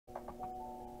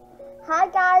Hi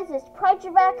guys, it's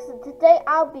ProdigyRex and today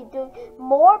I'll be doing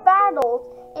more battles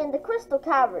in the Crystal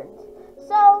Caverns.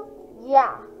 So,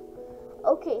 yeah.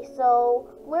 Okay, so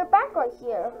we're back right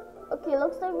here. Okay,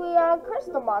 looks like we are a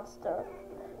crystal monster.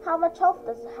 How much health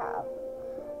does it have?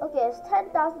 Okay, it's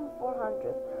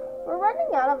 10,400. We're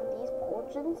running out of these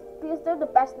potions because they're the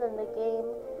best in the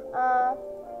game.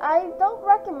 I don't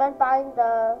recommend buying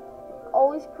the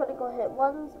always critical hit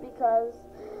ones because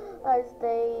as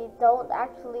they don't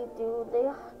actually do they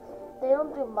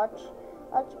don't do much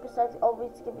besides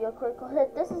always give you a critical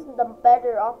hit. This is the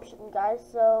better option, guys.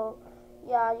 So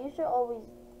yeah, you should always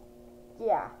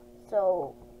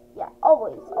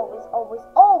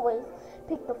always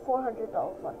pick the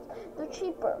 $400 ones. They're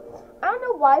cheaper. I don't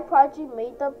know why Prodigy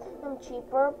made them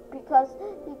cheaper because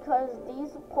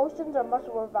these potions are much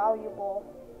more valuable.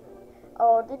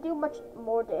 Oh, they do much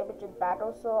more damage in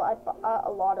battle, so I bought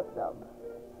a lot of them.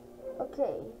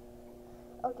 Okay,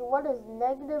 what is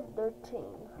negative 13?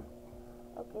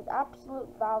 Okay, the absolute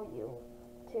value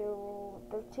to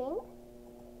 13.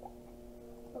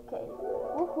 Okay,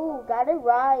 woohoo, got it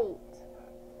right.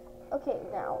 Okay,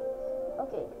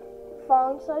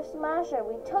 Falling Star Smasher,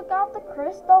 we took out the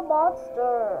crystal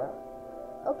monster.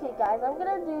 Okay guys, I'm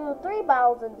gonna do 3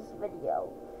 battles in this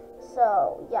video.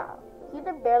 So, yeah, he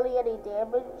did barely any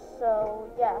damage, so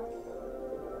yeah.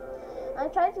 I'm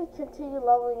trying to continue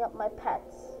leveling up my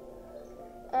pets.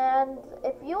 And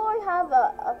if you already have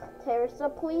a Terrasa,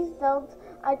 please don't.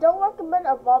 I don't recommend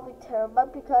evolving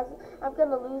Terrabug because I'm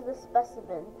gonna lose this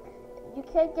specimen. You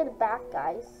can't get it back,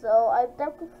 guys. So I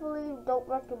definitely don't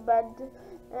recommend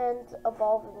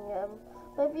evolving him.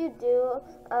 But if you do,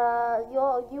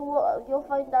 you'll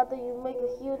find out that you make a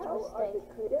huge mistake.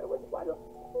 Okay,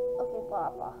 blah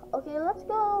blah. Okay, let's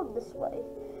go this way.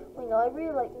 Wait, no, I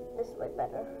really like this way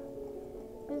better.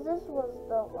 Because this was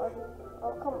the one.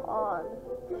 Oh, come on.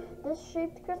 This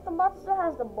shaped crystal monster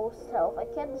has the most health. I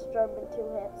can't destroy him in 2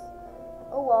 hits.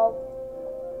 Oh well.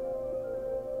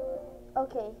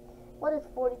 Okay, what is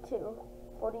 42?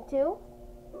 42?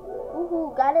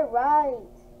 Woohoo, got it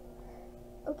right.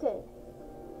 Okay,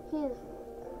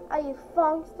 I use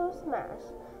Falling Star Smash.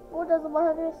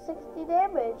 4,160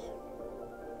 damage.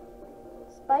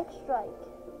 Spike Strike.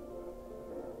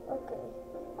 Okay,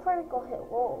 critical hit.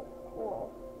 Whoa.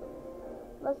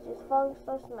 Let's use Falling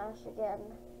Star Smash again.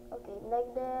 Okay,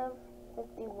 negative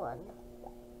 51.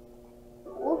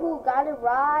 Woohoo, got it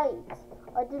right.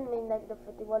 I didn't mean negative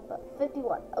 51, but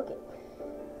 51. Okay.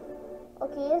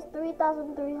 Okay, it's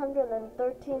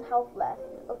 3,313 health left.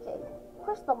 Okay.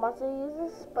 Crystal Monster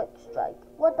uses Spike Strike.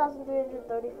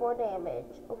 1,334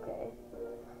 damage. Okay.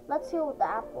 Let's heal with the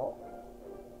apple.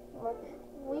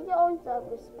 We can always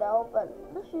have a spell, but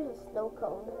let's use a snow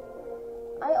cone.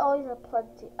 I always have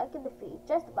plenty. I can defeat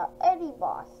just about any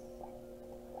boss.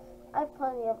 I have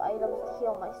plenty of items to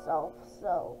heal myself,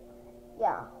 so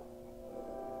yeah.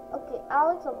 Okay,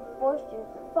 Alex of the Force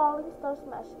used Falling Star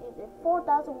Smash. He did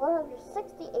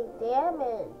 4,168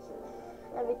 damage.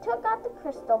 And we took out the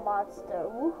crystal monster.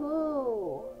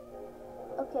 Woohoo!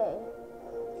 Okay.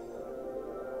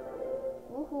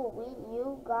 Woohoo,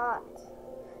 you got.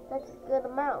 That's a good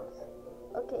amount.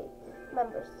 Okay,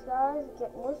 member stars,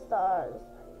 get more stars.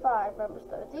 5 member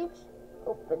stars each.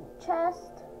 Open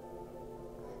chest.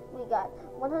 We got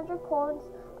 100 coins,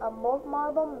 a Morph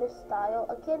Marble Mistyle,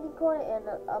 a candy corn, and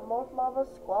a Morph Marble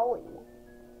Squally.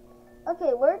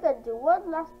 Okay, we're gonna do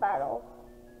one last battle.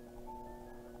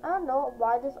 I don't know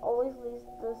why this always leads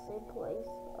to the same place.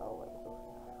 Oh wait.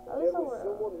 There was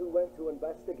someone who went to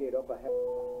investigate up ahead.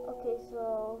 Okay,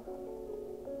 so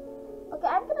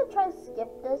I'm gonna try to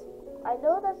skip this. I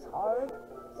know that's hard.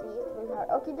 See, it's really hard.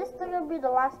 Okay, this is gonna be the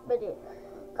last video.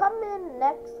 Come in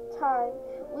next time.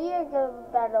 We are gonna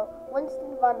battle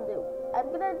Winston Von Loop.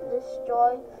 I'm gonna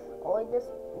destroy this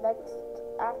next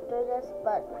after this,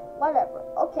 but whatever.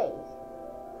 Okay.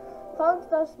 Falling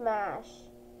Star Smash.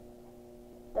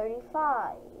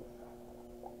 35.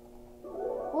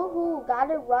 Woohoo, got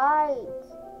it right.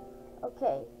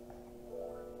 Okay.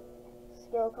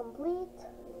 Skill complete.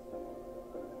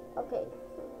 Okay.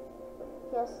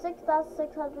 He has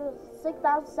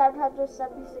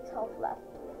 6,776 health left.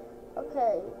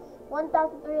 Okay.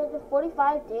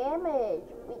 1,345 damage.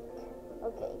 Weak.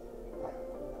 Okay.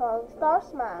 Falling Star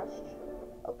Smash.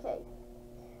 Okay.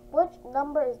 Which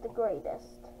number is the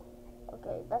greatest?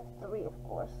 Okay, that's 3, of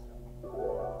course.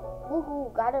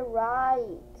 Woohoo, got it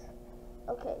right.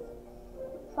 Okay.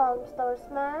 Falling Star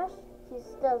Smash. He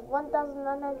still has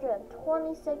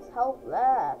 1,926 health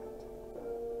left.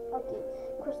 Okay,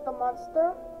 Crystal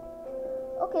Monster.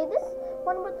 Okay, this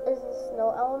one is a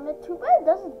snow element. Too bad it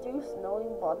doesn't do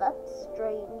snowing ball. That's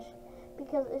strange.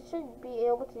 because it should be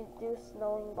able to do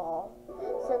snowing ball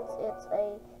since it's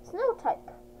a snow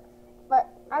type. But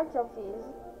I'm confused.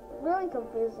 Really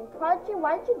confusing. Prodigy,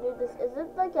 why'd you do this? Is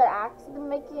it like an accident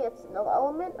making it snow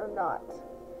element or not?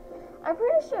 I'm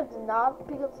pretty sure it's not,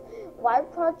 because why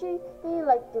Prodigy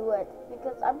like do it?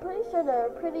 Because I'm pretty sure they're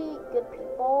pretty good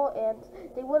people and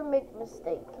they wouldn't make a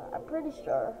mistake. I'm pretty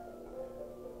sure.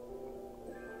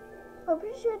 I'm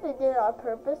pretty sure they did it on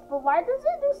purpose, but why does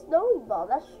it do snowing ball?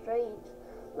 That's strange.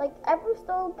 Like every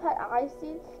snow pet I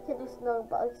see can do snowing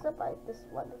ball except like this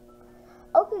one.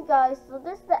 Okay guys, so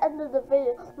this is the end of the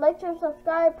video. Like, share,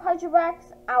 subscribe.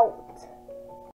 ProdigyRex out.